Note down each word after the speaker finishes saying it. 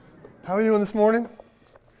How are we doing this morning?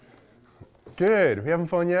 Good. We having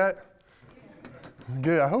fun yet?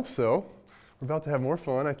 Good. I hope so. We're about to have more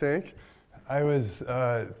fun, I think. Today's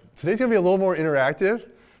going to be a little more interactive.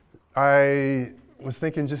 I was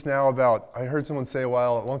thinking just now I heard someone say a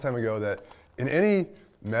long time ago, that in any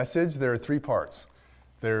message, there are three parts.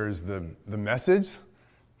 There's the message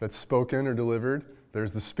that's spoken or delivered,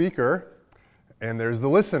 there's the speaker, and there's the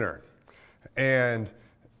listener. And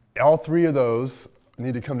all three of those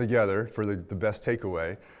need to come together for the best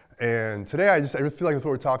takeaway. And today I feel like with what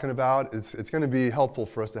we're talking about, it's going to be helpful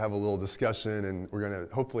for us to have a little discussion, and we're going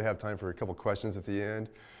to hopefully have time for a couple questions at the end,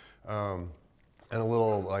 and a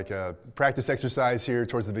little a practice exercise here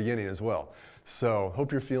towards the beginning as well. So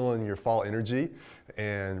hope you're feeling your fall energy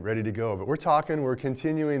and ready to go. But we're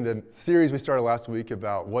continuing the series we started last week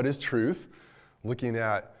about what is truth, looking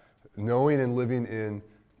at knowing and living in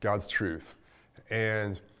God's truth.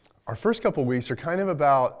 And our first couple weeks are kind of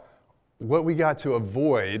about what we got to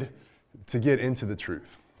avoid to get into the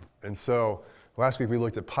truth. And so last week we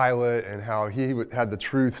looked at Pilate and how he had the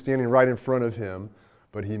truth standing right in front of him,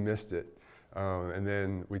 but he missed it. And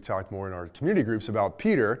then we talked more in our community groups about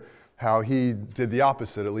Peter, how he did the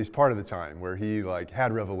opposite at least part of the time, where he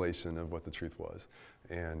had revelation of what the truth was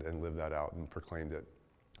and lived that out and proclaimed it.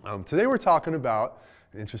 Today we're talking about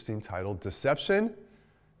an interesting title, Deception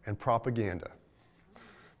and Propaganda.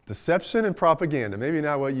 Deception and propaganda. Maybe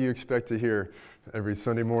not what you expect to hear every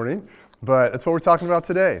Sunday morning, but that's what we're talking about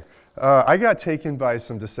today. I got taken by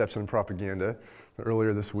some deception and propaganda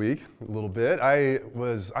earlier this week, a little bit.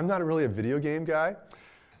 I'm not really a video game guy,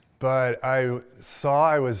 but I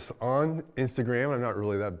was on Instagram. I'm not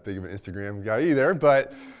really that big of an Instagram guy either,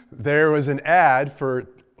 but there was an ad for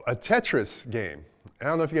a Tetris game. I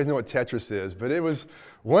don't know if you guys know what Tetris is, but it was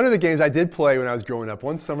one of the games I did play when I was growing up.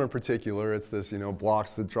 One summer in particular, it's this,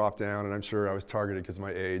 blocks that drop down, and I'm sure I was targeted because of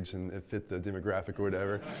my age and it fit the demographic or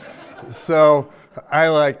whatever. So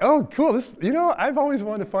oh, cool, this, I've always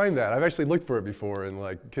wanted to find that. I've actually looked for it before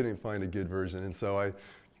and couldn't find a good version. And so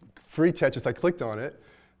free Tetris, I clicked on it,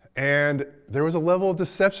 and there was a level of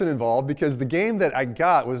deception involved because the game that I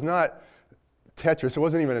got was not Tetris. It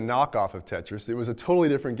wasn't even a knockoff of Tetris. It was a totally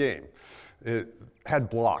different game. It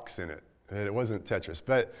had blocks in it. It wasn't Tetris.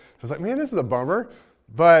 But I was like, man, this is a bummer,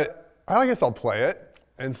 but I guess I'll play it.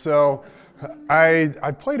 And so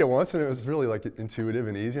I played it once, and it was really intuitive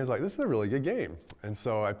and easy. I was like, this is a really good game. And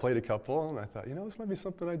so I played a couple, and I thought, this might be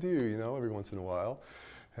something I do, every once in a while.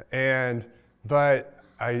 But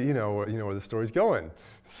you know where the story's going.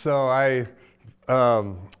 So I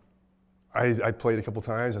played a couple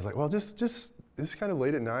times. I was like, well, just it's kind of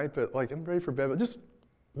late at night, but I'm ready for bed. But just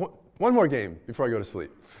one more game before I go to sleep.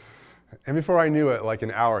 And before I knew it,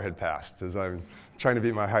 an hour had passed as I'm trying to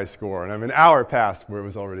beat my high score. And I'm an hour past where it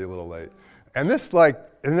was already a little late. And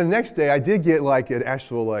and the next day I did get an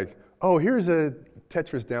actual oh, here's a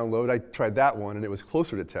Tetris download. I tried that one, and it was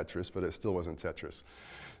closer to Tetris, but it still wasn't Tetris.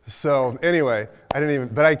 So anyway,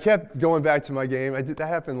 but I kept going back to my game. That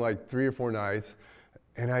happened 3 or 4 nights,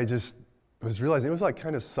 and I just was realizing it was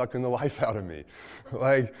kind of sucking the life out of me.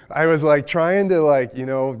 I was trying to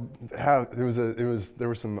there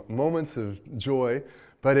were some moments of joy,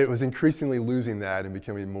 but it was increasingly losing that and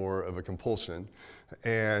becoming more of a compulsion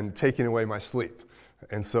and taking away my sleep.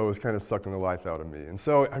 And so it was kind of sucking the life out of me. And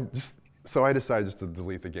so I decided just to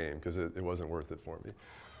delete the game because it wasn't worth it for me.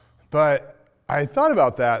 But I thought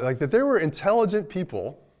about that, that there were intelligent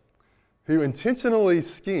people who intentionally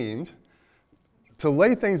schemed to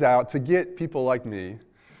lay things out to get people like me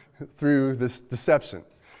through this deception.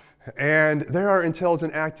 And there are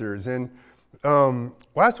intelligent actors. And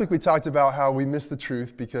last week we talked about how we miss the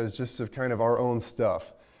truth because just of kind of our own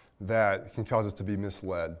stuff that can cause us to be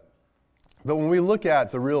misled. But when we look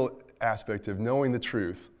at the real aspect of knowing the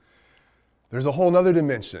truth, there's a whole other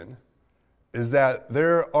dimension, is that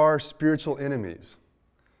there are spiritual enemies.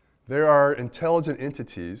 There are intelligent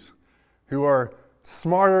entities who are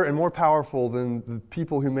smarter and more powerful than the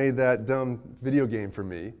people who made that dumb video game for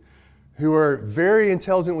me, who are very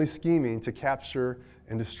intelligently scheming to capture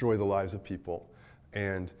and destroy the lives of people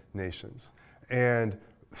and nations. And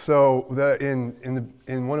so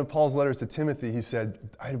in one of Paul's letters to Timothy, he said,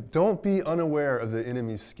 don't be unaware of the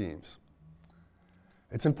enemy's schemes.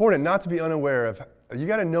 It's important not to be unaware of, you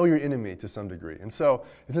got to know your enemy to some degree. And so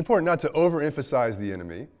it's important not to overemphasize the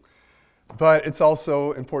enemy, but it's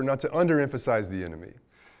also important not to underemphasize the enemy.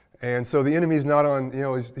 And so the enemy is not on,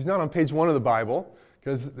 he's not on page 1 of the Bible,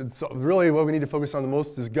 because it's really what we need to focus on the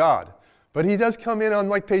most is God. But he does come in on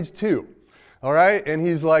page 2, all right? And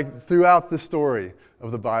he's throughout the story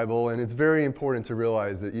of the Bible, and it's very important to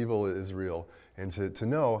realize that evil is real and to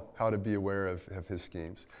know how to be aware of his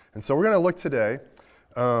schemes. And so we're going to look today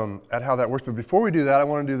at how that works. But before we do that, I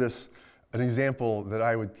want to do an example that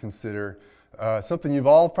I would consider something you've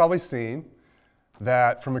all probably seen,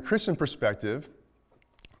 that from a Christian perspective,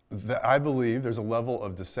 that I believe there's a level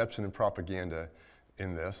of deception and propaganda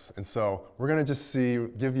in this. And so we're going to just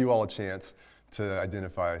give you all a chance to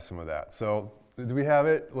identify some of that. So do we have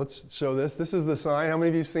it? Let's show this. This is the sign. How many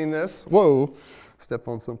of you have seen this? Whoa, step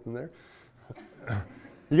on something there.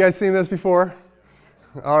 You guys seen this before?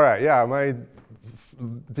 All right, yeah, my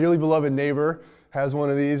dearly beloved neighbor has one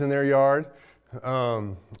of these in their yard. These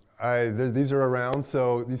are around,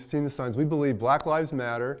 so you've seen the signs. We believe Black Lives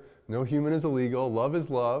Matter, no human is illegal, love is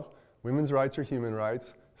love, women's rights are human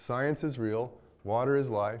rights, science is real, water is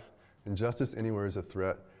life, and justice anywhere is a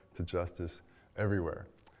threat to justice everywhere.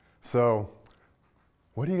 So,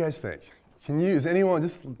 what do you guys think? Is anyone,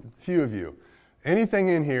 just a few of you, anything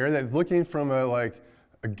in here that's looking from a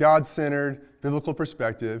God-centered biblical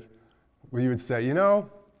perspective where you would say,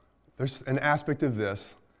 there's an aspect of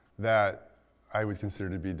this that I would consider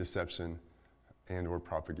to be deception and or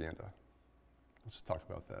propaganda? Let's just talk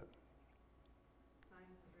about that.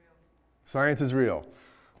 Science is real.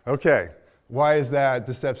 Okay. Why is that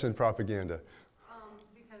deception propaganda?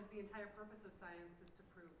 Because the entire purpose of science is to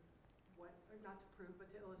prove not to prove, but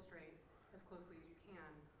to illustrate as closely as you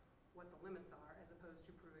can what the limits are, as opposed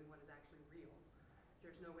to proving what is actually real.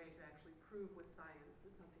 There's no way to actually prove with science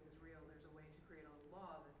that something is real. There's a way to create a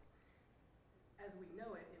law that's, as we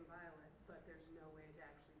know it, inviolate, but there's no way to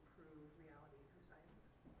actually prove reality through science.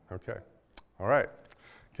 Okay. All right.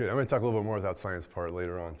 Good. I'm going to talk a little bit more about that science part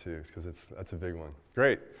later on, too, because that's a big one.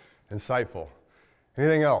 Great. Insightful.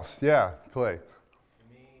 Anything else? Yeah, Clay. To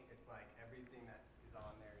me, it's like everything that is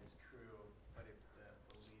on there is true, but it's the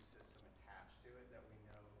belief system attached to it that we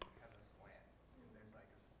know has a slant. And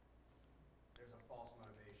there's a false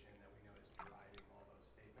motivation that we know is driving all those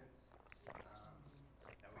statements that we know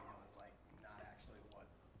is not actually what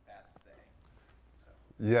that's saying. So.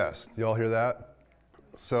 Yes. Do you all hear that?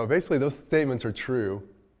 So basically, those statements are true,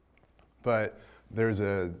 but there's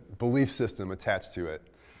a belief system attached to it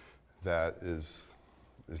that is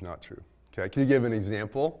not true. Okay, can you give an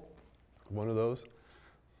example of one of those?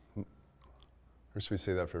 Or should we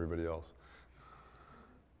say that for everybody else?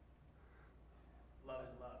 Love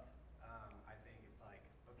is love. I think it's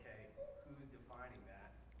okay, who's defining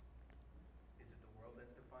that? Is it the world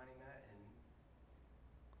that's defining that? And,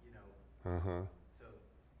 so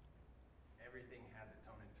everything has its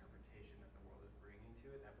own interpretation that the world is bringing to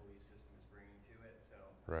it, that belief system is bringing to it. So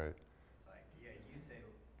right. You say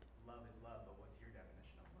love is love, but what's your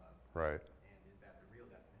definition of love? Right. And is that the real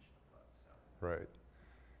definition of love? So. Right.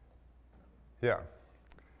 Yeah.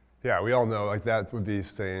 Yeah, we all know that would be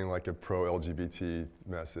saying a pro-LGBT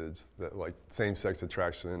message that same-sex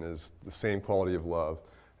attraction is the same quality of love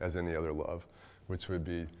as any other love, which would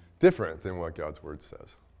be different than what God's word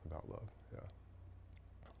says about love. Yeah.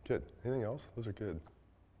 Good. Anything else? Those are good.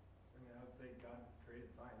 I would say God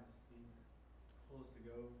created science. He told us to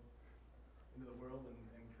go into the world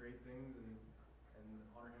and create things and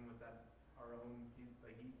honor him with that, our own. He's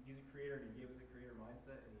a creator, and he gave us a creator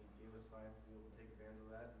mindset, and he gave us science to be able to take advantage of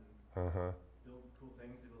that and build cool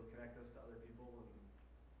things to be able to connect us to other people. And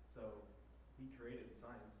so he created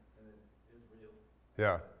science, and it is real.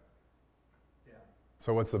 Yeah. Yeah.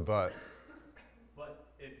 So what's the but? But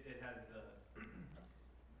it has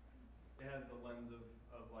the lens of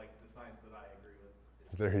the science that I agree with.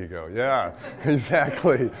 There you go. Yeah,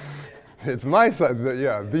 exactly. It's my science.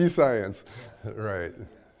 Yeah, the science. Yeah. Right. The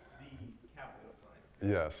capital science.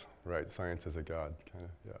 Yes, right. Science is a god, kind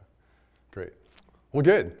of. Yeah. Great. Well,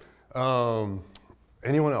 good.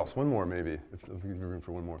 Anyone else? One more, maybe. If we give room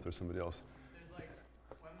for one more, if there's somebody else. There's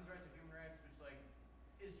women's rights and human rights,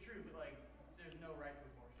 which is true, but there's no right to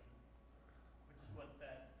abortion, which is what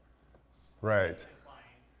that Right. is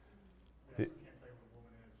implying. We also can't say what a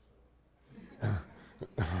woman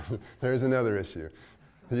is. So. There's another issue.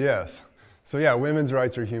 Yes. So yeah, women's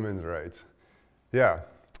rights are human rights. Yeah.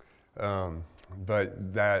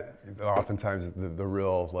 But that oftentimes the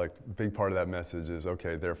real big part of that message is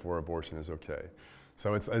okay, therefore abortion is okay.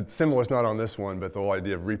 So it's similar, it's not on this one, but the whole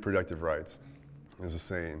idea of reproductive rights is the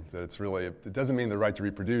same. That it doesn't mean the right to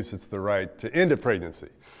reproduce, it's the right to end a pregnancy.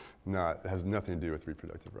 It has nothing to do with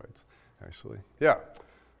reproductive rights, actually. Yeah,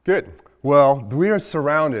 good. Well, we are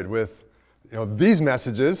surrounded with, these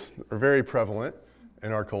messages are very prevalent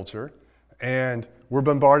in our culture, and we're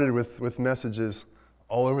bombarded with messages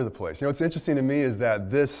all over the place. What's interesting to me is that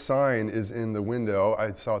this sign is in the window.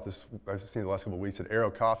 I've seen it the last couple of weeks at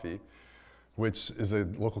Arrow Coffee, which is a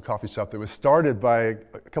local coffee shop that was started by a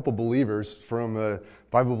couple believers from a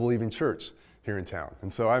Bible-believing church here in town.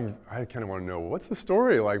 And so I kind of want to know, what's the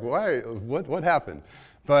story? Like, why? What happened?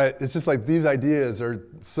 But it's just like these ideas are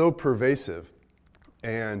so pervasive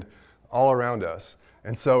and all around us.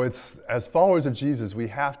 And so it's, as followers of Jesus, we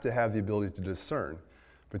have to have the ability to discern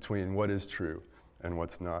between what is true and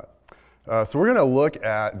what's not. So we're going to look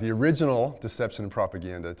at the original deception and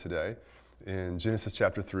propaganda today in Genesis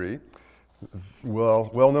chapter 3.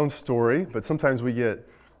 Well-known story, but sometimes we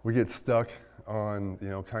get stuck on,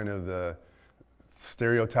 kind of the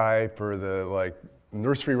stereotype or the like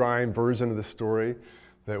nursery rhyme version of the story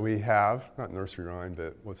that we have. Not nursery rhyme,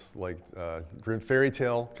 but what's like fairy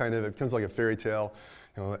tale kind of. It becomes like a fairy tale.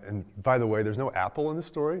 And by the way, there's no apple in the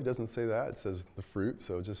story. It doesn't say that. It says the fruit.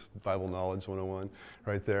 So just Bible knowledge 101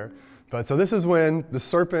 right there. But so this is when the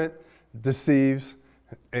serpent deceives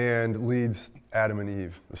and leads Adam and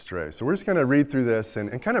Eve astray. So we're just going to read through this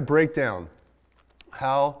and kind of break down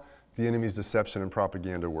how the enemy's deception and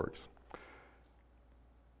propaganda works.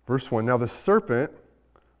 Verse 1, now the serpent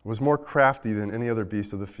was more crafty than any other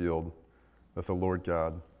beast of the field that the Lord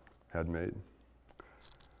God had made.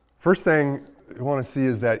 First thing we want to see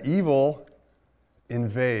is that evil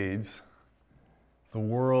invades the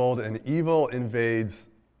world and evil invades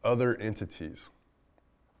other entities.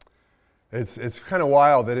 It's kind of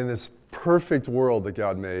wild that in this perfect world that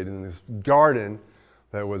God made, in this garden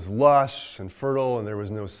that was lush and fertile and there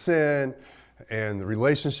was no sin and the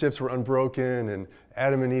relationships were unbroken and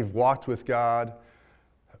Adam and Eve walked with God,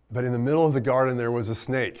 but in the middle of the garden there was a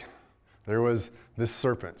snake. There was this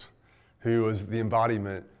serpent who was the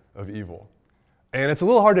embodiment of evil. And it's a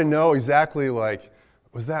little hard to know exactly, like,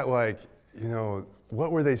 was that like,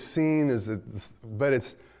 what were they seeing? But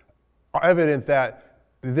it's evident that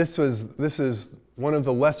this is one of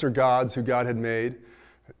the lesser gods who God had made,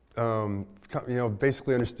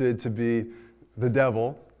 basically understood to be the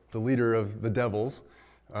devil, the leader of the devils.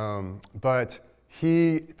 But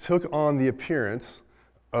he took on the appearance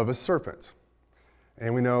of a serpent.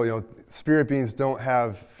 And we know, spirit beings don't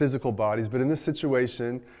have physical bodies, but in this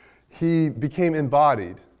situation, he became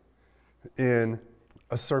embodied in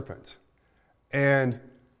a serpent. And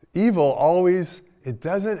evil always, it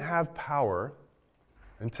doesn't have power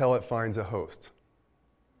until it finds a host.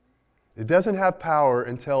 It doesn't have power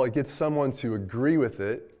until it gets someone to agree with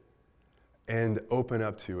it and open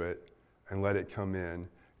up to it and let it come in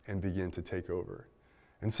and begin to take over.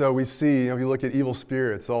 And so we see, if you look at evil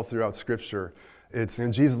spirits all throughout Scripture,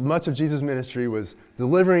 much of Jesus' ministry was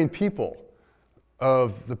delivering people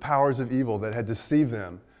of the powers of evil that had deceived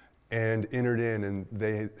them and entered in, and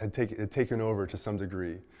they had taken over to some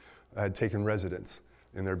degree, had taken residence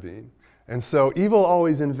in their being. And so evil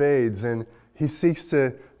always invades, and he seeks to,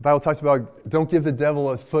 the Bible talks about, don't give the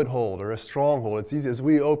devil a foothold or a stronghold. It's easy as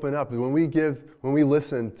we open up. When we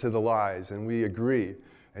listen to the lies and we agree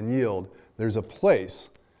and yield, there's a place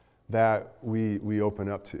that we open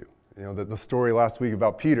up to. The story last week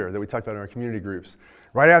about Peter that we talked about in our community groups.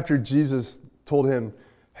 Right after Jesus told him,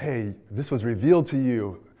 hey, this was revealed to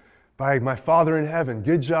you by my Father in heaven.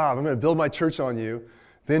 Good job. I'm going to build my church on you.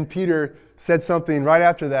 Then Peter said something right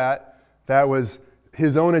after that was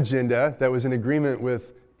his own agenda, that was in agreement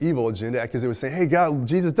with evil agenda, because it was saying, hey, God,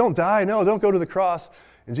 Jesus, don't die. No, don't go to the cross.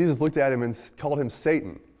 And Jesus looked at him and called him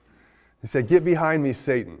Satan. He said, get behind me,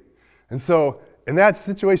 Satan. And so in that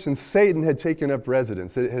situation, Satan had taken up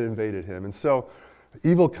residence. It had invaded him. And so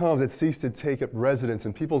evil comes, it seeks to take up residence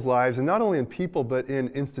in people's lives, and not only in people, but in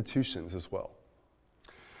institutions as well.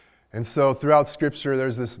 And so throughout Scripture,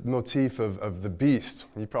 there's this motif of the beast.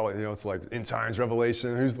 You probably, it's like end times,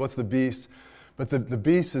 Revelation, what's the beast? But the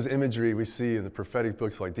beast is imagery we see in the prophetic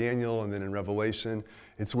books like Daniel and then in Revelation.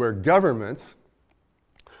 It's where governments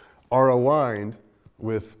are aligned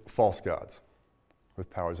with false gods, with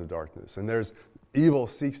powers of darkness. And there's evil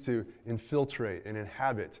seeks to infiltrate and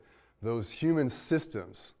inhabit those human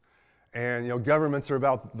systems. And governments are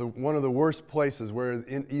about one of the worst places where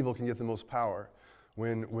evil can get the most power,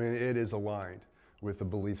 when it is aligned with the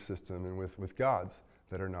belief system and with gods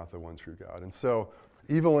that are not the one true God. And so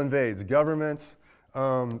evil invades governments,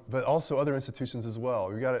 but also other institutions as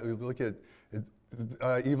well. We got to look at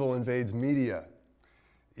evil invades media.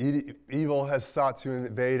 Evil has sought to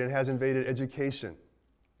invade and has invaded education.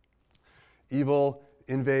 Evil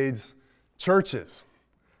invades churches.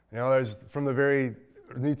 There's from the very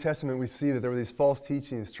New Testament we see that there were these false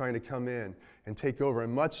teachings trying to come in and take over,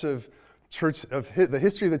 and much of the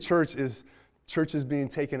history of the church is churches being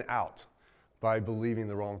taken out by believing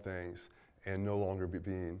the wrong things and no longer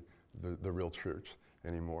being the real church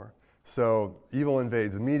anymore. So evil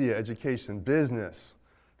invades media, education, business,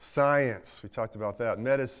 Science, we talked about that.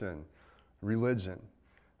 Medicine, religion.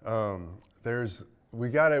 When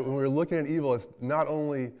we're looking at evil, it's not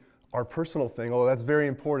only our personal thing, although that's very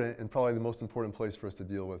important and probably the most important place for us to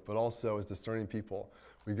deal with, but also as discerning people,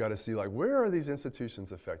 we've got to see, like, where are these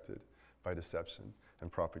institutions affected by deception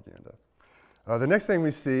and propaganda? The next thing we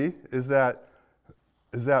see is that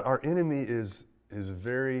our enemy is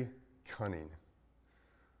very cunning.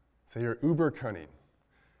 So you're uber cunning.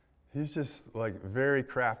 He's just like very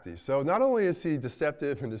crafty. So not only is he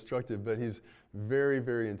deceptive and destructive, but he's very,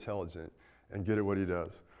 very intelligent and good at what he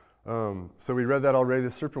does. So we read that already. The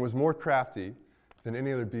serpent was more crafty than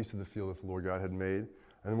any other beast of the field that the Lord God had made.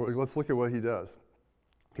 And let's look at what he does.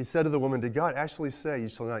 He said to the woman, "Did God actually say, 'You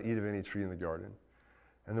shall not eat of any tree in the garden'?"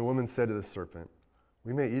 And the woman said to the serpent,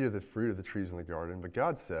 "We may eat of the fruit of the trees in the garden, but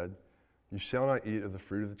God said, 'You shall not eat of the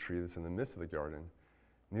fruit of the tree that's in the midst of the garden,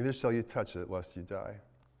 neither shall you touch it, lest you die.'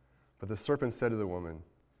 But the serpent said to the woman,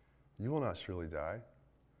 'You will not surely die,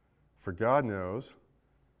 for God knows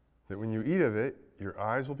that when you eat of it, your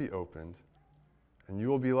eyes will be opened, and you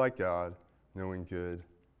will be like God, knowing good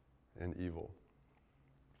and evil.'"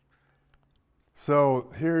 So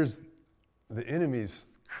here's the enemy's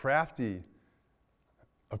crafty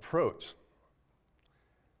approach.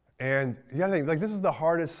 And you gotta think, like, this is the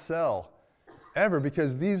hardest sell ever,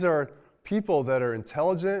 because these are people that are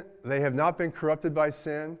intelligent, they have not been corrupted by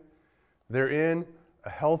sin, they're in a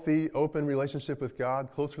healthy, open relationship with God,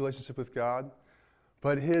 close relationship with God,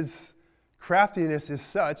 but his craftiness is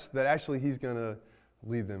such that actually he's going to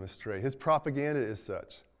lead them astray. His propaganda is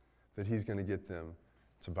such that he's going to get them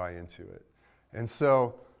to buy into it. And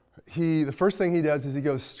so the first thing he does is he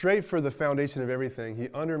goes straight for the foundation of everything. He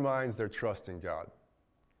undermines their trust in God.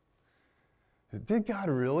 Did God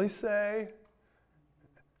really say?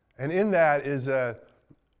 And in that is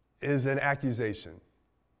an accusation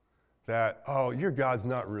that, oh, your God's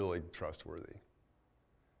not really trustworthy.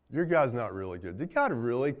 Your God's not really good. Did God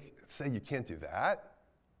really say you can't do that?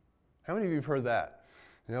 How many of you have heard that?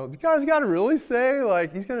 You know, did God's got to really say,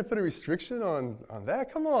 like, he's going to put a restriction on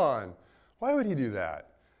that? Come on. Why would he do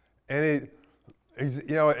that? And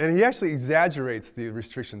and he actually exaggerates the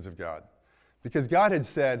restrictions of God. Because God had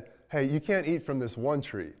said, hey, you can't eat from this one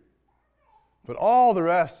tree, but all the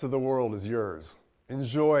rest of the world is yours.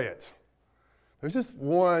 Enjoy it. There's just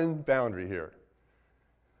one boundary here.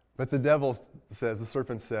 But the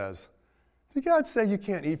serpent says, did God say you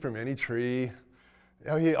can't eat from any tree? You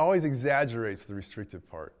know, he always exaggerates the restrictive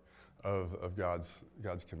part of God's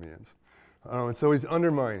commands. And so he's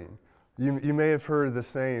undermining. You may have heard the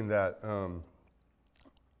saying that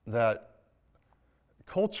that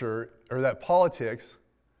culture, or that politics,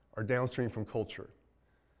 are downstream from culture.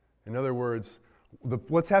 In other words,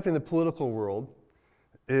 what's happening in the political world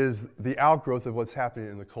is the outgrowth of what's happening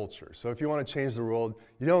in the culture. So if you want to change the world,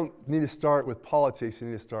 you don't need to start with politics, you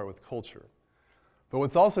need to start with culture. But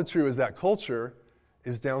what's also true is that culture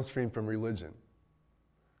is downstream from religion.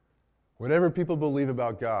 Whatever people believe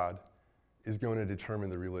about God is going to determine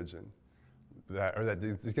the religion, that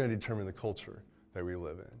is going to determine the culture that we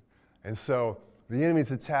live in. And so the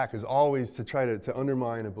enemy's attack is always to try to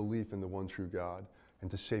undermine a belief in the one true God and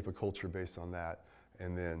to shape a culture based on that,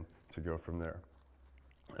 and then to go from there.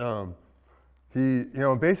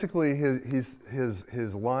 Basically his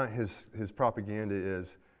propaganda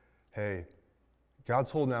is, hey,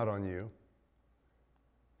 God's holding out on you,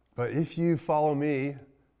 but if you follow me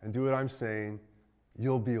and do what I'm saying,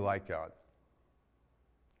 you'll be like God.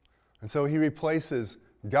 And so he replaces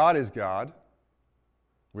God is God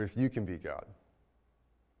with you can be God.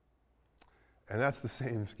 And that's the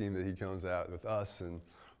same scheme that he comes at with us and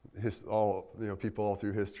people all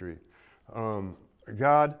through history.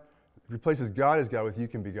 God replaces God as God with you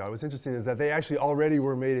can be God. What's interesting is that they actually already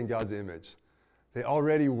were made in God's image. They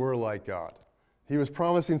already were like God. He was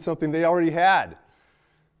promising something they already had.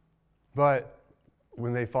 But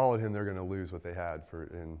when they followed him, they're going to lose what they had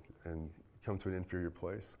and come to an inferior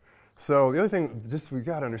place. So the other thing we've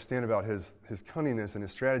got to understand about his cunningness and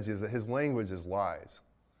his strategy is that his language is lies.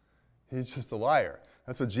 He's just a liar.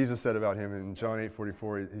 That's what Jesus said about him in John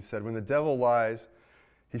 8:44. He said, when the devil lies,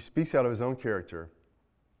 he speaks out of his own character,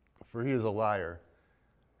 for he is a liar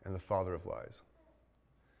and the father of lies.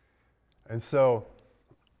 And so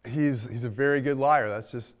he's a very good liar.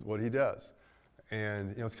 That's just what he does.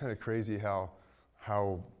 And it's kind of crazy how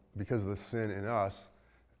because of the sin in us,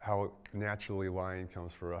 how naturally lying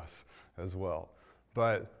comes for us as well.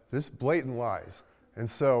 But this blatant lies. And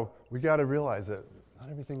so we got to realize that not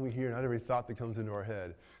everything we hear, not every thought that comes into our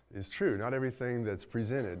head is true. Not everything that's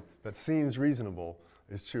presented that seems reasonable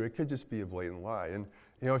is true. It could just be a blatant lie. And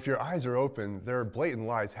if your eyes are open, there are blatant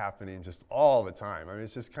lies happening just all the time. I mean,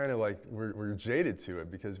 it's just kind of like we're jaded to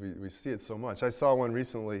it because we see it so much. I saw one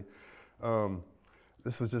recently.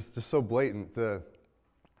 This was just so blatant.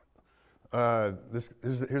 Here's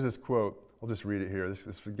this quote. I'll just read it here.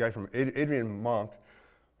 This guy from Adrian Monk,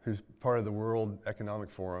 who's part of the World Economic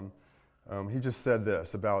Forum. He just said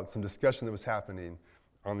this about some discussion that was happening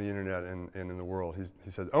on the internet and in the world.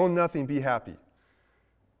 He said, "Own nothing, be happy."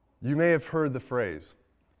 You may have heard the phrase.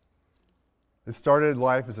 It started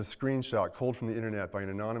life as a screenshot culled from the internet by an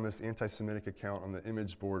anonymous anti-Semitic account on the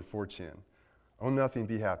image board 4chan. Own nothing,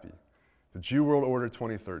 be happy. The Jew World Order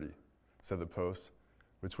 2030, said the post,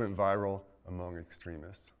 which went viral among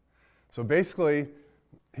extremists. So basically,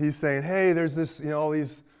 he's saying, hey, there's all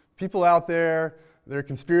these people out there, they're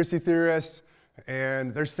conspiracy theorists,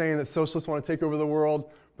 and they're saying that socialists want to take over the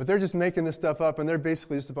world, but they're just making this stuff up, and they're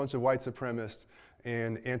basically just a bunch of white supremacists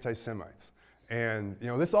and anti-Semites. And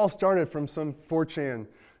this all started from some 4chan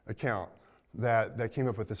account that came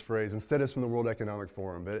up with this phrase. Instead, it's from the World Economic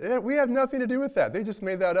Forum. But we have nothing to do with that. They just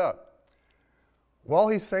made that up. While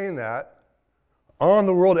he's saying that, on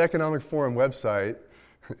the World Economic Forum website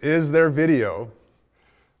is their video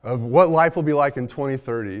of what life will be like in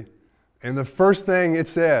 2030. And the first thing it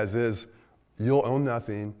says is, you'll own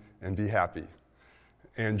nothing and be happy.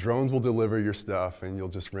 And drones will deliver your stuff and you'll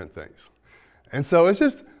just rent things. And so it's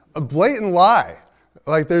just a blatant lie.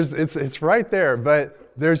 Like it's right there,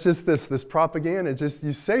 but there's just this propaganda. Just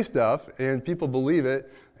you say stuff and people believe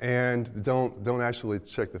it and don't actually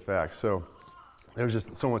check the facts. So there's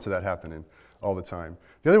just so much of that happening all the time.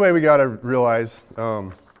 The other way we got to realize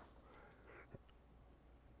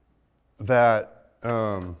that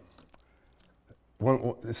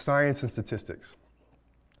science and statistics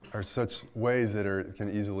are such ways that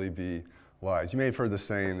can easily be lies. You may have heard the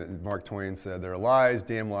saying that Mark Twain said, there are lies,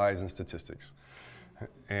 damn lies, and statistics.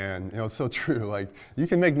 And it's so true. Like, you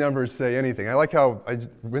can make numbers say anything. I like how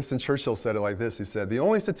Winston Churchill said it like this. He said, the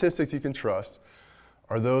only statistics you can trust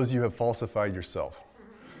are those you have falsified yourself.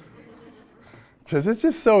 Because it's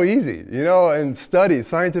just so easy, and studies,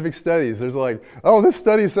 scientific studies, there's like, oh, this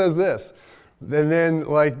study says this. And then,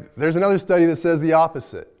 there's another study that says the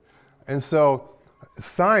opposite. And so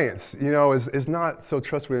science, is not so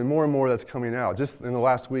trustworthy. And more that's coming out. Just in the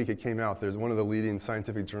last week, it came out. There's one of the leading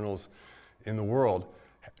scientific journals in the world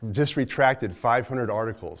just retracted 500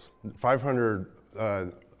 articles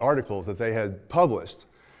that they had published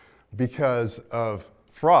because of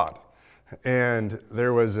fraud. And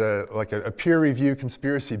there was a peer review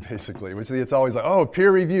conspiracy, basically, which it's always like, oh,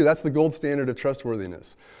 peer review, that's the gold standard of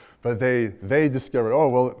trustworthiness. But they discovered, oh,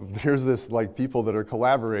 well, here's this people that are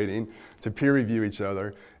collaborating to peer review each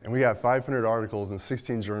other, and we got 500 articles in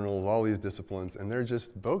 16 journals, all these disciplines, and they're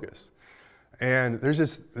just bogus. And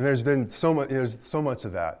there's been so much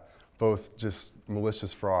of that, both just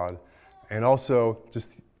malicious fraud, and also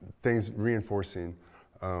just things reinforcing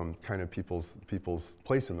kind of people's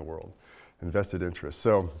place in the world, invested interest.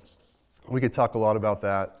 So we could talk a lot about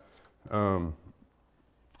that.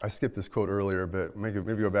 I skipped this quote earlier, but maybe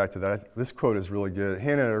go back to that. This quote is really good.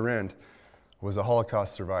 Hannah Arendt was a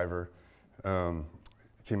Holocaust survivor,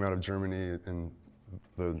 came out of Germany in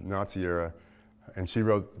the Nazi era, and she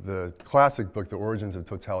wrote the classic book, The Origins of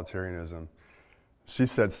Totalitarianism. She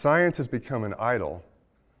said, science has become an idol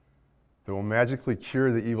that will magically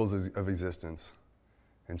cure the evils of existence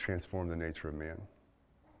and transform the nature of man.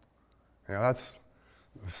 That's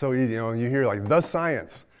so easy. You hear the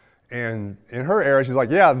science. And in her era, she's like,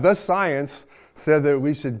 yeah, the science said that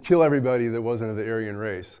we should kill everybody that wasn't of the Aryan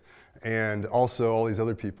race, and also all these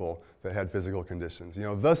other people that had physical conditions.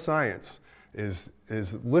 The science is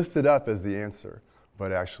lifted up as the answer,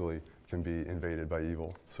 but actually can be invaded by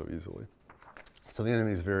evil so easily. So the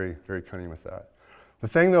enemy is very, very cunning with that. The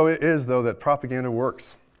thing, though, is that propaganda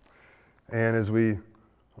works. And as we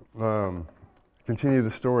continue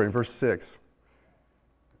the story in verse 6,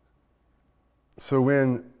 so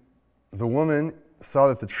when the woman saw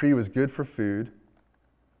that the tree was good for food,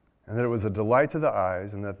 and that it was a delight to the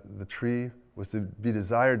eyes, and that the tree was to be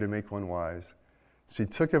desired to make one wise, she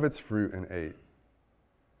took of its fruit and ate.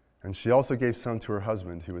 And she also gave some to her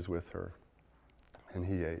husband who was with her, and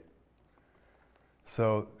he ate.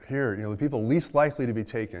 So here, the people least likely to be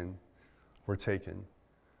taken were taken,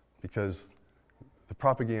 because the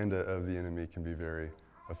propaganda of the enemy can be very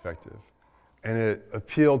effective. And it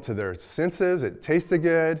appealed to their senses. It tasted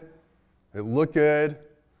good. It looked good.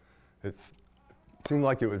 It seemed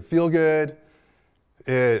like it would feel good.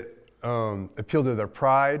 It appealed to their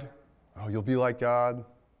pride. Oh, you'll be like God.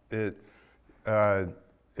 It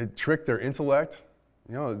tricked their intellect.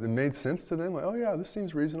 It made sense to them. Like, oh yeah, this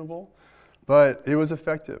seems reasonable. but it was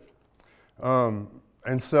effective. And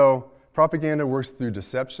so propaganda works through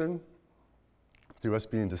deception, through us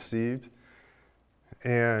being deceived.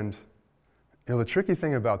 And the tricky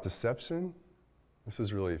thing about deception, this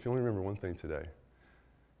is really, if you only remember one thing today,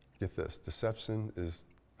 get this, deception is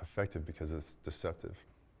effective because it's deceptive.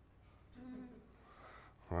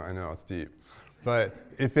 Well, I know, it's deep. But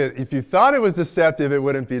if you thought it was deceptive, it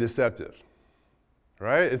wouldn't be deceptive.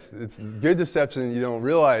 Right? It's good deception, you don't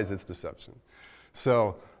realize it's deception.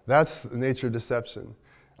 So that's the nature of deception.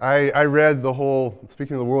 I read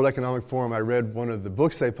speaking of the World Economic Forum, I read one of the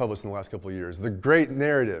books they published in the last couple of years, The Great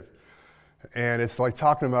Narrative. And it's like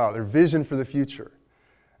talking about their vision for the future.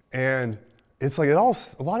 And it's like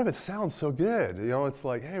a lot of it sounds so good. It's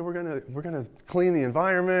like, hey, we're gonna clean the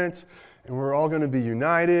environment, and we're all gonna be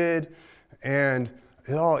united. And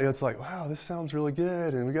it's like, wow, this sounds really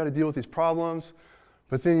good, and we got to deal with these problems.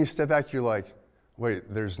 But then you step back, you're like,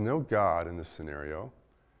 wait, there's no God in this scenario.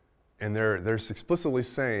 And they're explicitly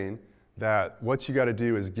saying that what you got to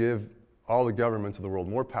do is give all the governments of the world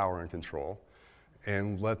more power and control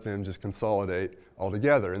and let them just consolidate all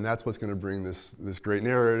together. And that's what's going to bring this great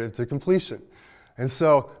narrative to completion. And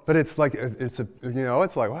so, but it's like, it's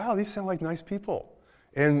like, wow, these sound like nice people.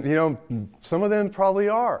 And, some of them probably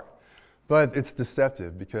are. But it's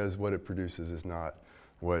deceptive because what it produces is not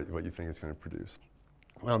what you think it's going to produce.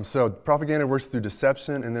 So propaganda works through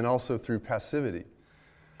deception and then also through passivity.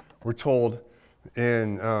 We're told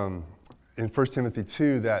in 1 Timothy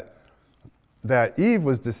 2 that Eve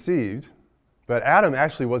was deceived, but Adam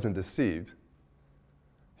actually wasn't deceived.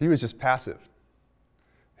 He was just passive.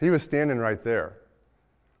 He was standing right there,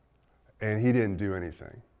 and he didn't do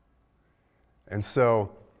anything. And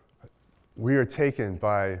so we are taken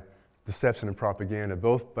by deception and propaganda,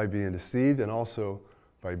 both by being deceived and also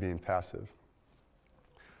by being passive.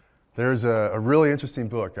 There's a really interesting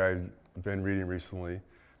book I've been reading recently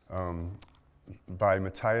by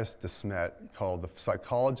Matthias de Smet called The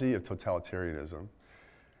Psychology of Totalitarianism.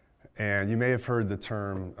 And you may have heard the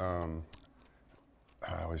term,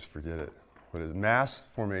 I always forget it, what is it? Mass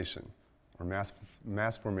formation, or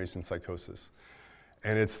mass formation psychosis.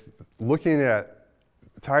 And it's looking at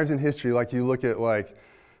times in history, like you look at like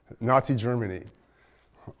Nazi Germany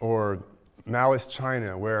or Maoist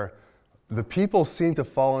China, where the people seem to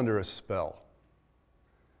fall under a spell.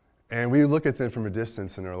 And we look at them from a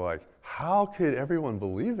distance and are like, how could everyone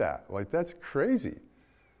believe that? Like, that's crazy.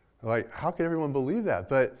 Like, how could everyone believe that?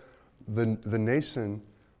 But the nation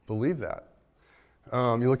believed that.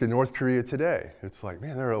 You look at North Korea today, it's like,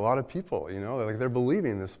 man, there are a lot of people, they're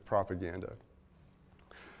believing this propaganda.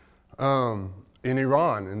 In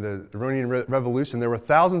Iran, in the Iranian Revolution, there were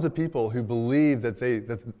thousands of people who believed that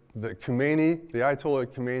the Khomeini, the Ayatollah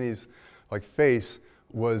Khomeini's face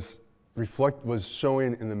was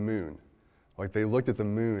showing in the moon. Like they looked at the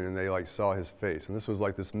moon and they saw his face. And this was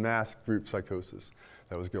like this mass group psychosis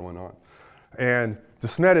that was going on. And de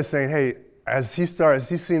Smet is saying, hey, as he's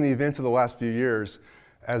seen the events of the last few years,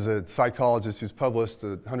 as a psychologist who's published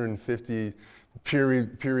 150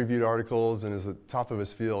 peer-reviewed articles and is at the top of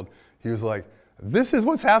his field, he was like, this is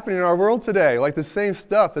what's happening in our world today. Like the same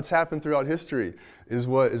stuff that's happened throughout history is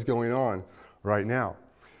what is going on right now.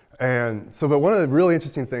 And so, but one of the really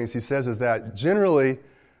interesting things he says is that generally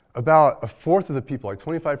about a fourth of the people, like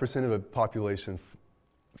 25% of the population,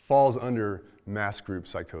 falls under mass group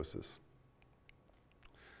psychosis,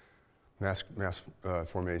 mass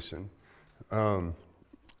formation. And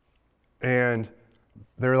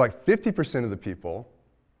there are like 50% of the people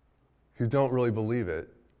who don't really believe it,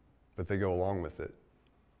 but they go along with it.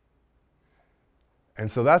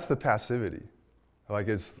 And so that's the passivity. Like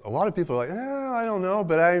it's a lot of people are like, I don't know,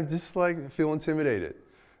 but I just feel intimidated,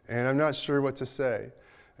 and I'm not sure what to say,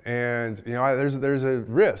 and there's a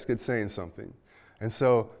risk at saying something, and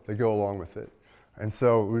so they go along with it, and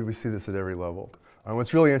so we see this at every level.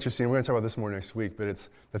 What's really interesting, we're going to talk about this more next week, but it's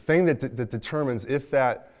the thing that determines if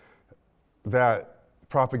that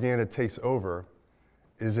propaganda takes over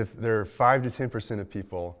is if there are 5 to 10% of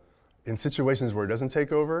people in situations where it doesn't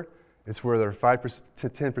take over. It's where there are 5 to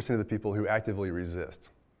 10% of the people who actively resist,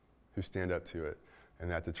 who stand up to it, and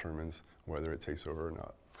that determines whether it takes over or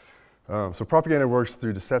not. So propaganda works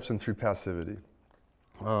through deception, through passivity.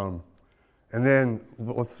 And then,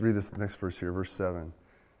 let's read this next verse here, verse 7.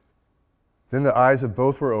 Then the eyes of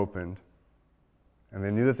both were opened, and they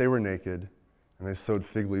knew that they were naked, and they sewed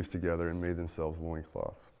fig leaves together and made themselves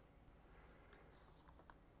loincloths.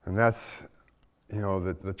 And that's,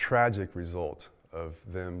 the tragic result of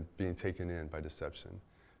them being taken in by deception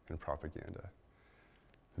and propaganda.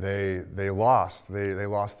 They lost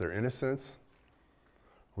their innocence.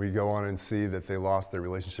 We go on and see that they lost their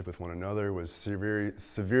relationship with one another, was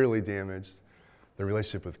severely damaged. Their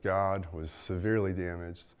relationship with God was severely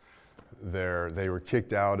damaged. They were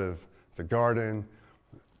kicked out of the garden.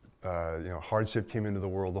 Hardship came into the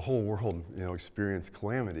world. The whole world, experienced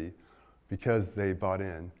calamity because they bought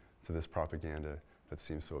in to this propaganda that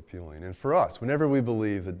seems so appealing. And for us, whenever we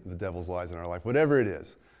believe the devil's lies in our life, whatever it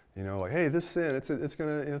is, like, hey, this sin, it's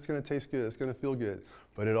gonna taste good, it's gonna feel good,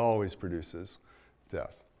 but it always produces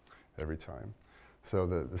death every time. So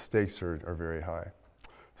the stakes are very high.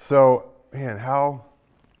 So, man,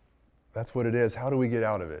 that's what it is. How do we get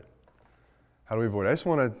out of it? How do we avoid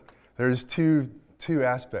it? There's two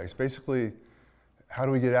aspects. Basically, how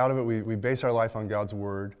do we get out of it? We base our life on God's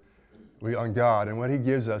word, on God, and what he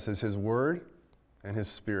gives us is his word and his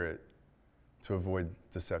spirit to avoid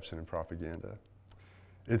deception and propaganda.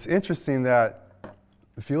 It's interesting that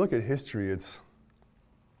if you look at history, it's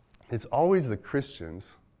always the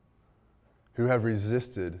Christians who have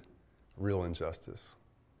resisted real injustice.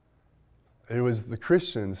 It was the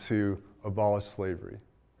Christians who abolished slavery.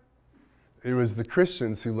 It was the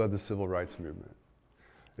Christians who led the civil rights movement.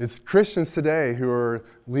 It's Christians today who are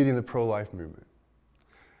leading the pro-life movement.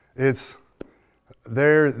 It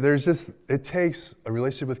takes a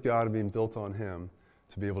relationship with God and being built on him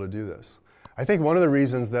to be able to do this. I think one of the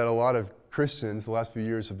reasons that a lot of Christians the last few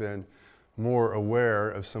years have been more aware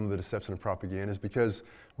of some of the deception and propaganda is because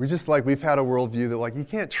we've had a worldview that you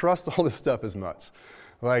can't trust all this stuff as much.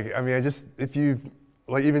 Even just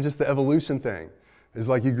the evolution thing is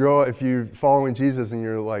you grow up, if you're following Jesus and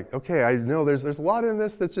you're like, okay, I know there's a lot in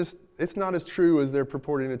this that's just, it's not as true as they're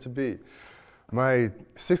purporting it to be. My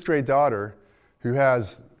 6th grade daughter, who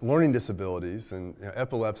has learning disabilities and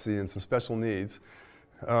epilepsy and some special needs,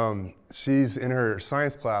 she's in her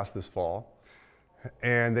science class this fall,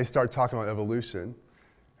 and they start talking about evolution,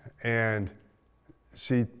 and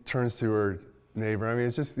she turns to her neighbor.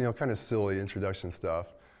 It's just kind of silly introduction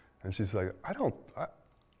stuff, and she's like, I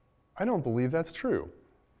don't believe that's true.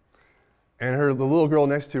 And the little girl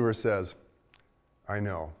next to her says, I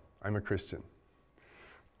know, I'm a Christian.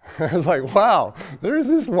 I was like, wow, there's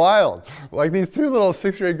this wild. These two little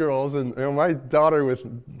 6th grade girls and my daughter with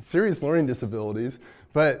serious learning disabilities,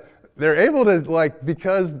 but they're able to,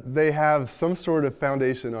 because they have some sort of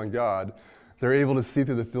foundation on God, they're able to see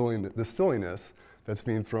through the silliness that's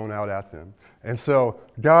being thrown out at them. And so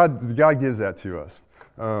God gives that to us.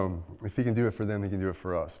 If he can do it for them, he can do it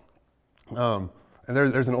for us. And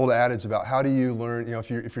there's an old adage about how do you learn, if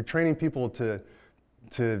you're training people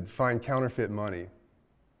to find counterfeit money,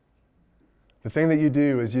 the thing that you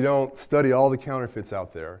do is you don't study all the counterfeits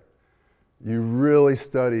out there. You really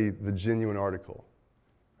study the genuine article.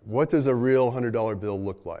 What does a real $100 bill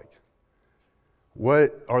look like?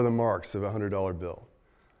 What are the marks of a $100 bill?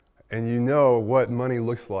 And you know what money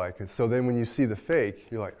looks like. And so then when you see the fake,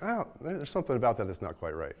 you're like, oh, there's something about that that's not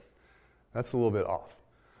quite right. That's a little bit off.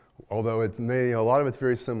 Although a lot of it's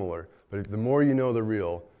very similar. But the more you know the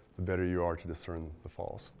real, the better you are to discern the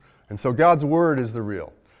false. And so God's word is the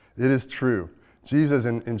real. It is true. Jesus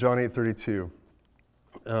in John 8:32,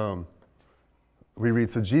 we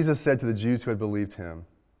read, so Jesus said to the Jews who had believed him,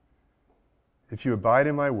 if you abide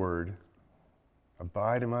in my word,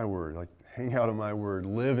 hang out in my word,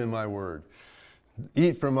 live in my word,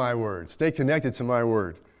 eat from my word, stay connected to my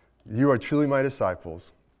word, you are truly my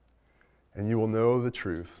disciples, and you will know the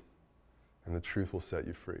truth, and the truth will set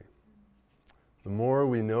you free. The more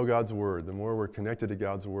we know God's word, the more we're connected to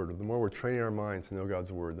God's word, the more we're training our mind to know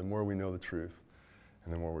God's word, the more we know the truth,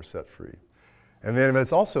 and the more we're set free. And then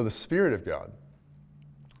it's also the Spirit of God.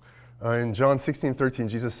 In John 16:13,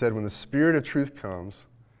 Jesus said, when the Spirit of truth comes,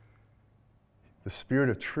 the Spirit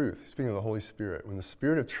of truth, speaking of the Holy Spirit, when the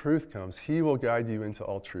Spirit of truth comes, he will guide you into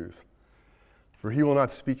all truth. For he will not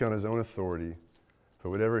speak on his own authority, but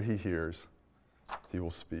whatever he hears, he will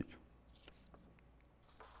speak.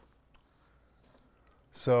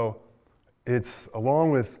 So it's along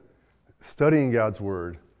with studying God's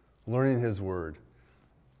word, learning his word,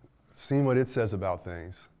 seeing what it says about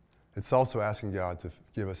things, it's also asking God to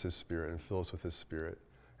give us his Spirit and fill us with his Spirit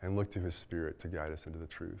and look to his Spirit to guide us into the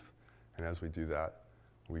truth. And as we do that,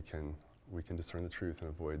 we can discern the truth and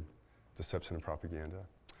avoid deception and propaganda.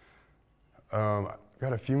 I've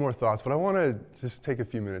got a few more thoughts, but I want to just take a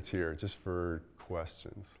few minutes here just for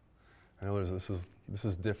questions. I know this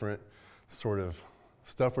is different sort of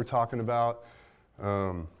stuff we're talking about.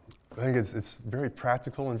 I think it's very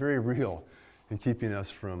practical and very real in keeping us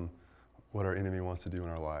from what our enemy wants to do in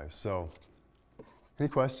our lives. So, any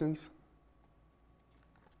questions?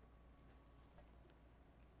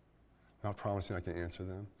 Not promising I can answer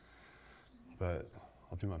them, but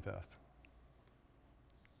I'll do my best.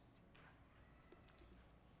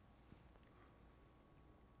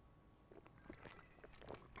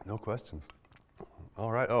 No questions.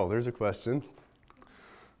 All right. Oh, there's a question.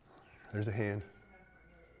 There's a hand.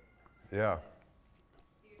 Yeah.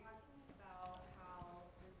 So you're talking about how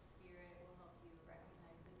the Spirit will help you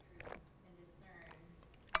recognize the truth and discern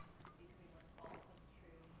between what's false, what's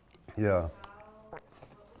true. Yeah. What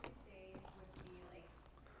would you say would be like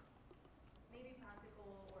maybe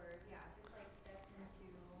practical or just like steps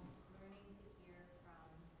into learning to hear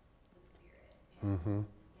from the Spirit? And Mm-hmm.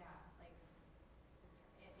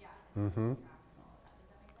 Mm-hmm. track and all of that. Does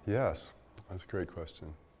that make sense? Yes. That's a great question.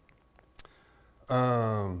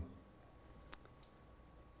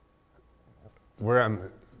 Where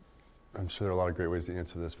I'm sure there are a lot of great ways to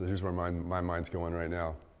answer this, but here's where my mind's going right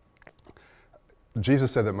now. Jesus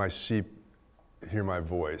said that my sheep hear my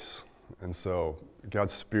voice. And so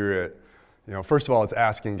God's Spirit, first of all, it's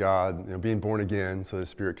asking God, being born again, so the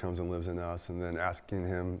Spirit comes and lives in us, and then asking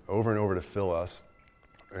Him over and over to fill us,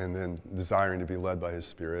 and then desiring to be led by His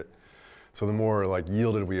Spirit. So the more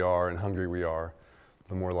yielded we are and hungry we are,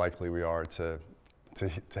 the more likely we are to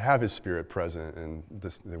have His Spirit present and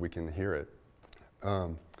that we can hear it.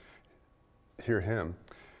 Hear Him.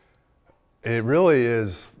 It really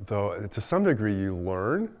is, though, to some degree you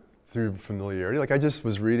learn through familiarity. I just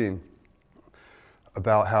was reading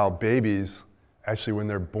about how babies, actually when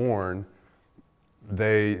they're born,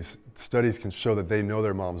 studies can show that they know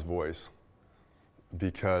their mom's voice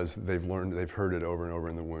because they've heard it over and over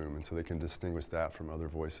in the womb, and so they can distinguish that from other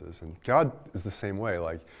voices. And God is the same way.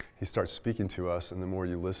 He starts speaking to us, and the more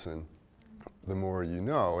you listen, the more you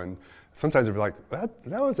know. And sometimes they'll be like, that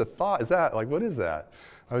was a thought. Is that, what is that?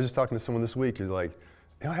 I was just talking to someone this week who's like,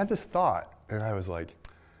 I had this thought. And I was like,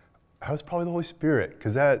 that was probably the Holy Spirit,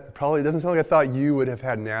 because that probably doesn't sound like a thought you would have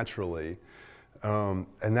had naturally. And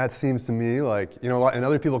that seems to me and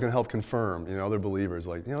other people can help confirm, other believers,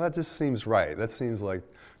 that just seems right. That seems like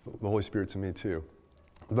the Holy Spirit to me too.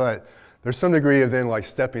 But there's some degree of then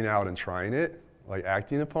stepping out and trying it,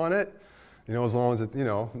 acting upon it. As long as it,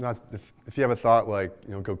 not if you have a thought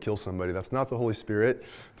go kill somebody, that's not the Holy Spirit.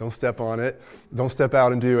 Don't step on it. Don't step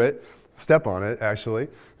out and do it. Step on it, actually.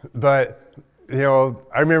 But,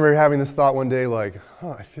 I remember having this thought one day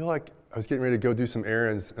I feel like I was getting ready to go do some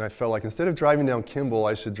errands, and I felt like instead of driving down Kimball,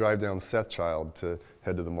 I should drive down Sethchild to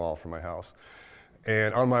head to the mall from my house.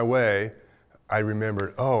 And on my way, I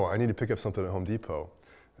remembered, I need to pick up something at Home Depot.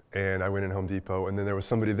 And I went in Home Depot, and then there was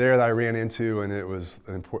somebody there that I ran into, and it was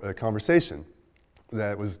a conversation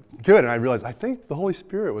that was good. And I realized, I think the Holy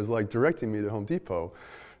Spirit was directing me to Home Depot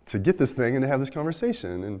to get this thing and to have this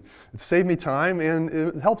conversation. And it saved me time, and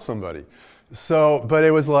it helped somebody. So, but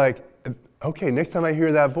it was okay, next time I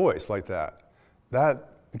hear that voice like that, a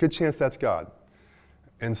good chance that's God.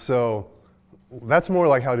 And so that's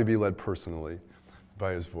more how to be led personally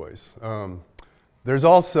by His voice. There's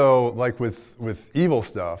also, with evil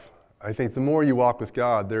stuff, I think the more you walk with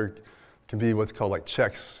God, there can be what's called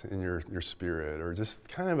checks in your spirit, or just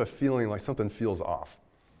kind of a feeling like something feels off.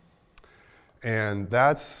 And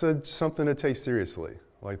that's something to take seriously.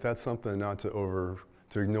 That's something not to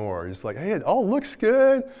ignore. Just hey, it all looks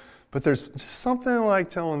good, but there's just something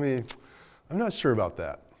telling me, I'm not sure about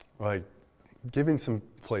that. Giving some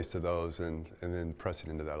place to those and then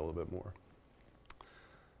pressing into that a little bit more.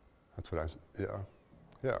 That's what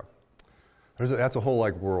yeah. That's a whole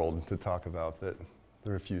world to talk about. That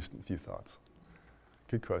there are a few thoughts.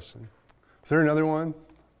 Good question. Is there another one?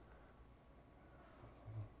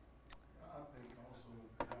 I think also,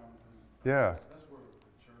 Yeah. that's where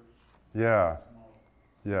the church, Yeah. small,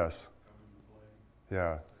 Yes. come into play. Yeah.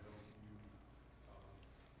 To help you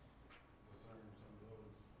discern some of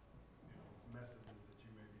those, messages that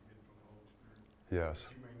you may be getting from the Holy Spirit. Yes.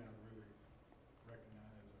 That you may not really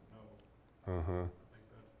recognize or know. Uh-huh. I think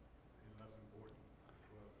that's important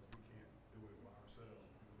for us, because we can't do it by ourselves.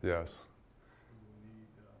 Yes. We will need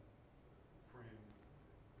friends,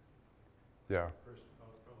 Yeah.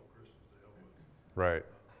 fellow Christians to help us Right.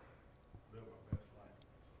 live our best life.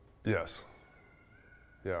 Yes.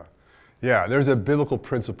 Yeah. Yeah, there's a biblical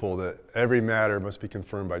principle that every matter must be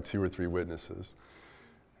confirmed by 2 or 3 witnesses.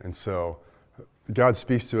 And so God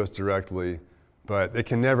speaks to us directly, but it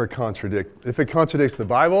can never contradict. If it contradicts the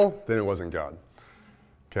Bible, then it wasn't God.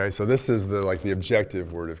 Okay, so this is the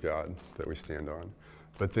objective word of God that we stand on.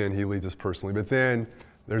 But then He leads us personally. But then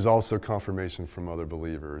there's also confirmation from other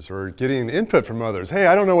believers, or getting input from others. Hey,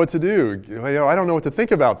 I don't know what to do. I don't know what to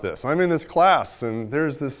think about this. I'm in this class, and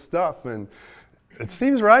there's this stuff, and it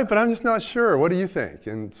seems right, but I'm just not sure. What do you think?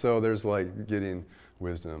 And so there's getting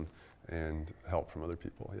wisdom and help from other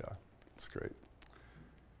people. Yeah, it's great.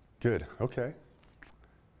 Good. Okay.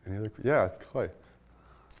 Any other? Yeah, Clay. I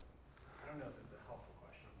don't know if this is a helpful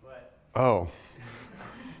question, but Oh.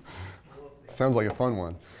 Sounds like a fun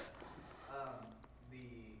one.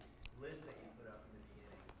 The list that you put up in the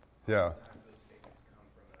beginning, Yeah. sometimes those statements come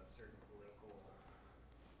from a certain political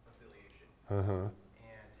affiliation. Uh-huh.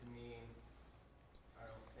 And to me, I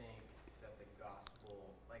don't think that the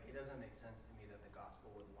gospel, like, it doesn't make sense to me that the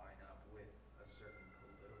gospel would line up with a certain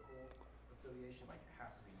political affiliation. Like, it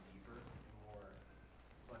has to be deeper and more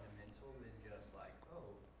fundamental than just like, oh,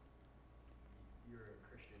 you're a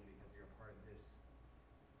Christian because you're a part of this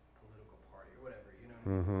political party or whatever, you know what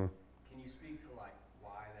I mean? Mm-hmm. Can you speak to like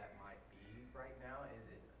why that might be right now? Is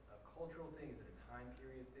it a cultural thing? Is it a time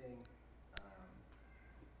period thing?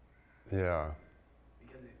 Yeah.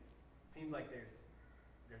 Because it seems like there's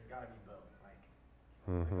got to be both. Like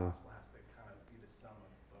Mm-hmm. the gospel has to kind of be the sum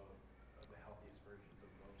of both, of the healthiest versions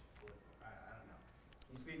of both political. I don't know.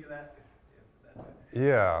 Can you speak to that? If that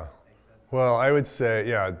Yeah. makes sense. Well, I would say,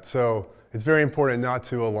 yeah, so it's very important not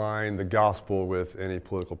to align the gospel with any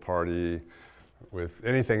political party, with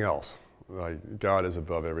anything else. Like, God is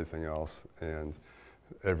above everything else, and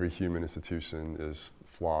every human institution is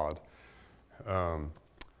flawed.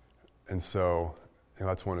 And so,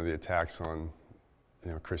 that's one of the attacks on,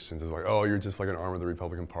 Christians is like, oh, you're just like an arm of the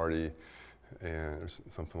Republican Party, and or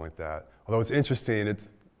something like that. Although it's interesting,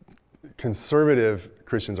 conservative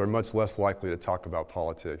Christians are much less likely to talk about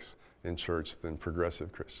politics in church than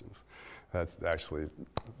progressive Christians. That's actually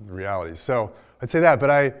the reality. So I'd say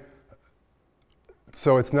that,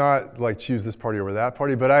 so it's not like choose this party over that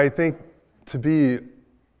party, but I think to be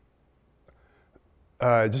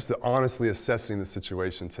just honestly assessing the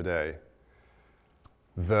situation today,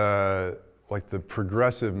 the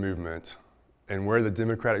progressive movement and where the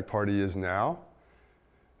Democratic Party is now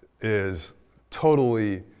is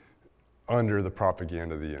totally under the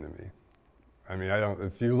propaganda of the enemy. I mean,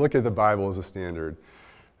 if you look at the Bible as a standard,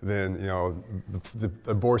 then, the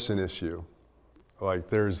abortion issue, like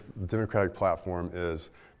the Democratic platform is,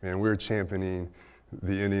 man, we're championing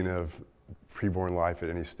the ending of preborn life at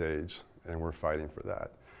any stage, and we're fighting for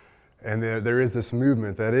that. And there is this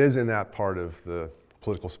movement that is in that part of the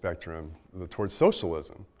political spectrum towards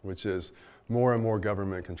socialism, which is more and more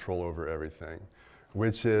government control over everything,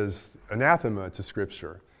 which is anathema to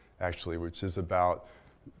Scripture, actually, which is about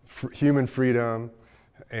human freedom,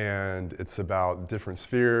 and it's about different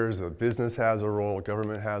spheres. The business has a role,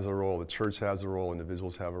 government has a role, the church has a role,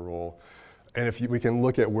 individuals have a role. And if we can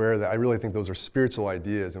look at where I really think those are spiritual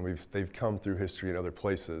ideas, and they've come through history in other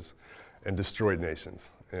places and destroyed nations.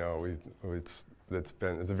 It's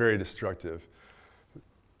a very destructive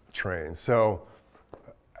train. So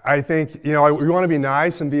I think, we want to be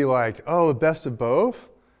nice and be like, oh, the best of both.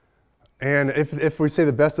 And if we say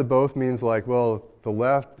the best of both means like, well, the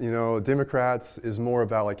left, Democrats is more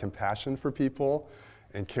about like compassion for people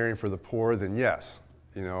and caring for the poor, then yes,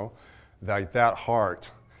 like that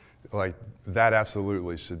heart, like that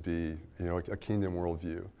absolutely should be, a kingdom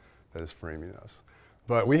worldview that is framing us.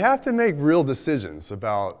 But we have to make real decisions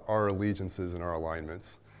about our allegiances and our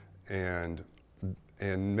alignments, and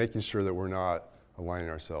making sure that we're not aligning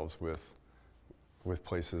ourselves with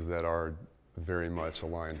places that are very much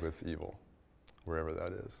aligned with evil, wherever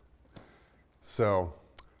that is. So,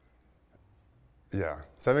 yeah.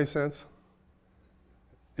 Does that make sense?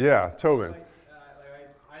 Yeah, Tobin.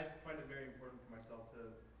 I find it very important for myself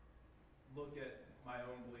to look at my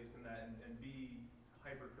own beliefs in that and be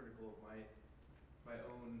hypercritical of my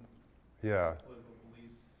own Yeah. political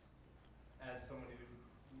beliefs as someone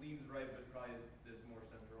who leans right but probably is more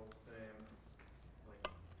central than I am. Like,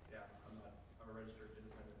 yeah, I'm a registered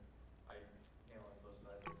independent. I analyze both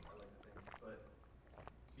sides, I like to think. But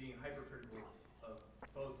being hypercritical of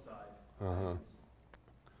both sides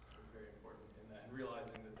is very important in that, and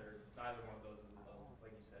realizing that neither one of those is above,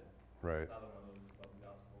 like you said. Right. Neither one of those is above the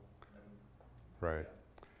gospel. And, Right.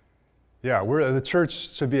 Yeah, the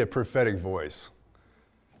church should be a prophetic voice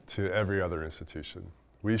to every other institution.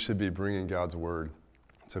 We should be bringing God's word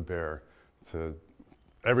to bear to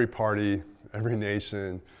every party, every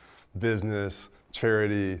nation, business,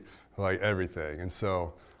 charity, like everything. And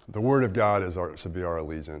so the word of God should be our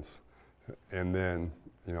allegiance. And then,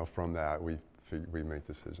 from that, we make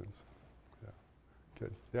decisions. Yeah.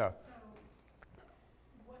 Good. Yeah. So,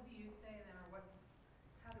 what do you say then, or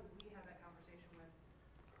how do we have that conversation with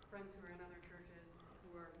friends who are in other churches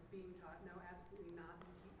who are being taught, no, absolutely not,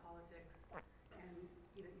 you keep politics, and you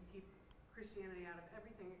keep Christianity out of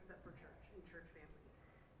everything except for church and church family.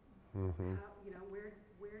 Mm-hmm.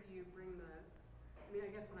 Where do you bring I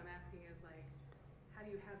guess what I'm asking is like, how do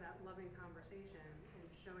you have that loving conversation and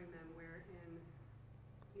showing them wherein,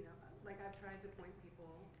 like I've tried to point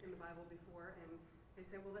people in the Bible before, and they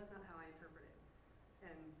say, well, that's not how I interpret it,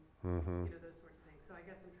 and those sorts of things. So I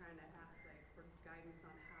guess I'm trying to ask, like, guidance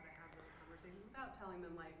on how to have those conversations without telling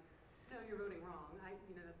them like, no, you're voting wrong.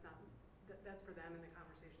 That's not, that's for them and the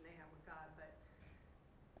conversation they have with God, but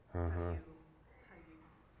how do you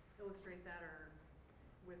illustrate that or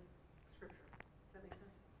with scripture? Does that make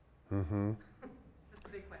sense? Mm-hmm. That's a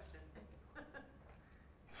big question.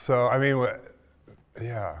 So, I mean,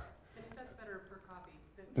 yeah. I think that's better for coffee.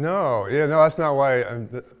 No, that's not why.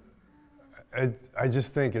 I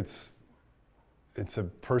just think it's a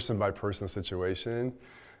person by person situation.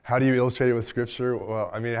 How do you illustrate it with scripture? Well,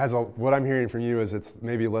 I mean, what I'm hearing from you is it's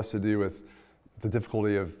maybe less to do with the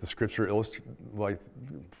difficulty of the scripture,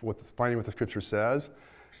 finding what the scripture says,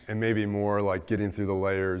 and maybe more like getting through the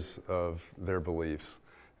layers of their beliefs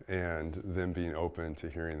and them being open to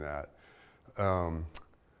hearing that.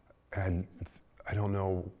 And I don't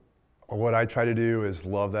know, what I try to do is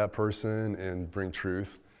love that person and bring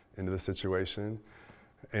truth into the situation.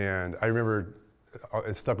 And I remember,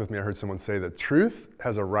 it stuck with me, I heard someone say that truth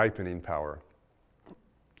has a ripening power.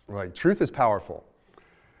 Like, truth is powerful.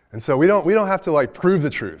 And so we don't have to like prove the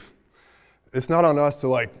truth. It's not on us to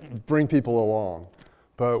like bring people along,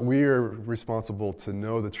 but we are responsible to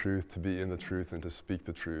know the truth, to be in the truth, and to speak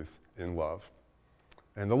the truth in love.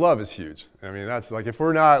 And the love is huge. I mean, that's like, if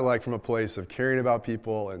we're not like from a place of caring about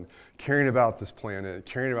people and caring about this planet,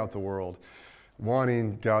 caring about the world,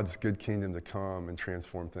 wanting God's good kingdom to come and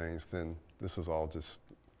transform things, then this is all just,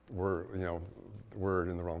 we're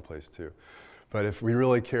in the wrong place too. But if we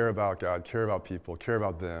really care about God, care about people, care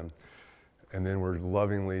about them, and then we're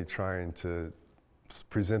lovingly trying to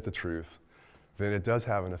present the truth, then it does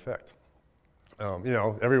have an effect.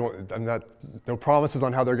 Everyone, no promises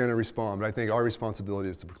on how they're going to respond, but I think our responsibility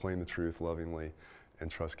is to proclaim the truth lovingly and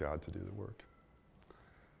trust God to do the work.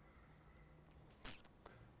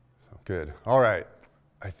 So, good. All right.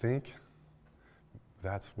 I think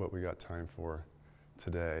that's what we got time for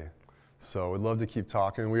today. So we'd love to keep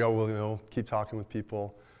talking. We all will, keep talking with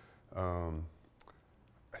people. I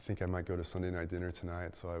think I might go to Sunday night dinner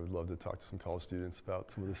tonight, so I would love to talk to some college students about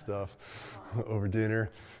some of this stuff over dinner.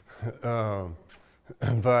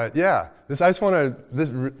 But yeah, I just want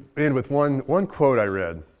to end with one quote I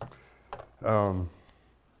read.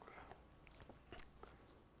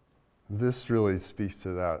 This really speaks to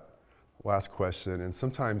that last question, and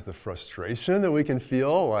sometimes the frustration that we can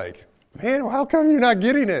feel, like, man, how come you're not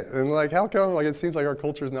getting it? And like, how come it seems like our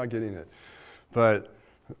culture is not getting it? But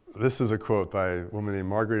this is a quote by a woman named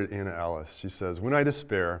Margaret Anna Alice. She says, "When I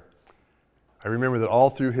despair, I remember that all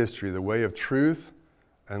through history, the way of truth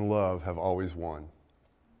and love have always won.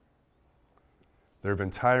 There have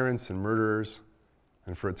been tyrants and murderers,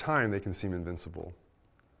 and for a time they can seem invincible.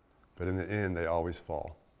 But in the end, they always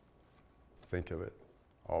fall. Think of it,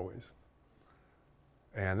 always."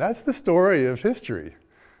 And that's the story of history.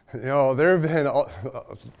 There have been,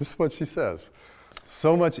 this is what she says,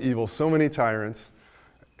 so much evil, so many tyrants,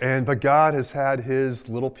 but God has had his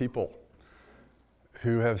little people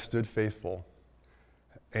who have stood faithful.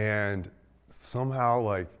 And somehow,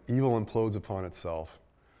 like, evil implodes upon itself,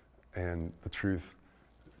 and the truth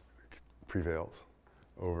prevails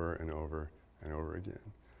over and over and over again.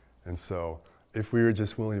 And so, if we were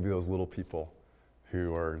just willing to be those little people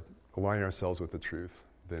who are aligning ourselves with the truth,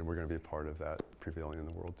 then we're going to be a part of that prevailing in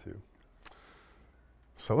the world too.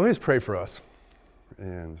 So let me just pray for us,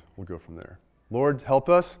 and we'll go from there. Lord, help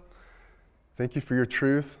us. Thank you for your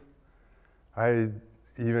truth. I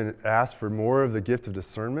even ask for more of the gift of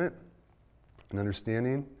discernment and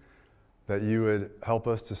understanding, that you would help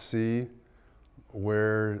us to see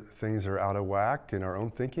where things are out of whack in our own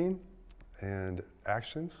thinking and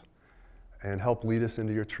actions, and help lead us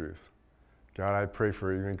into your truth. God, I pray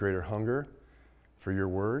for even greater hunger for your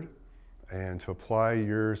word, and to apply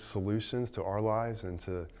your solutions to our lives and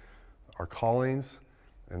to our callings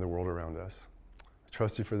and the world around us. I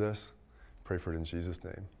trust you for this. Pray for it in Jesus'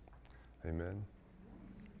 name. Amen.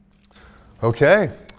 Okay.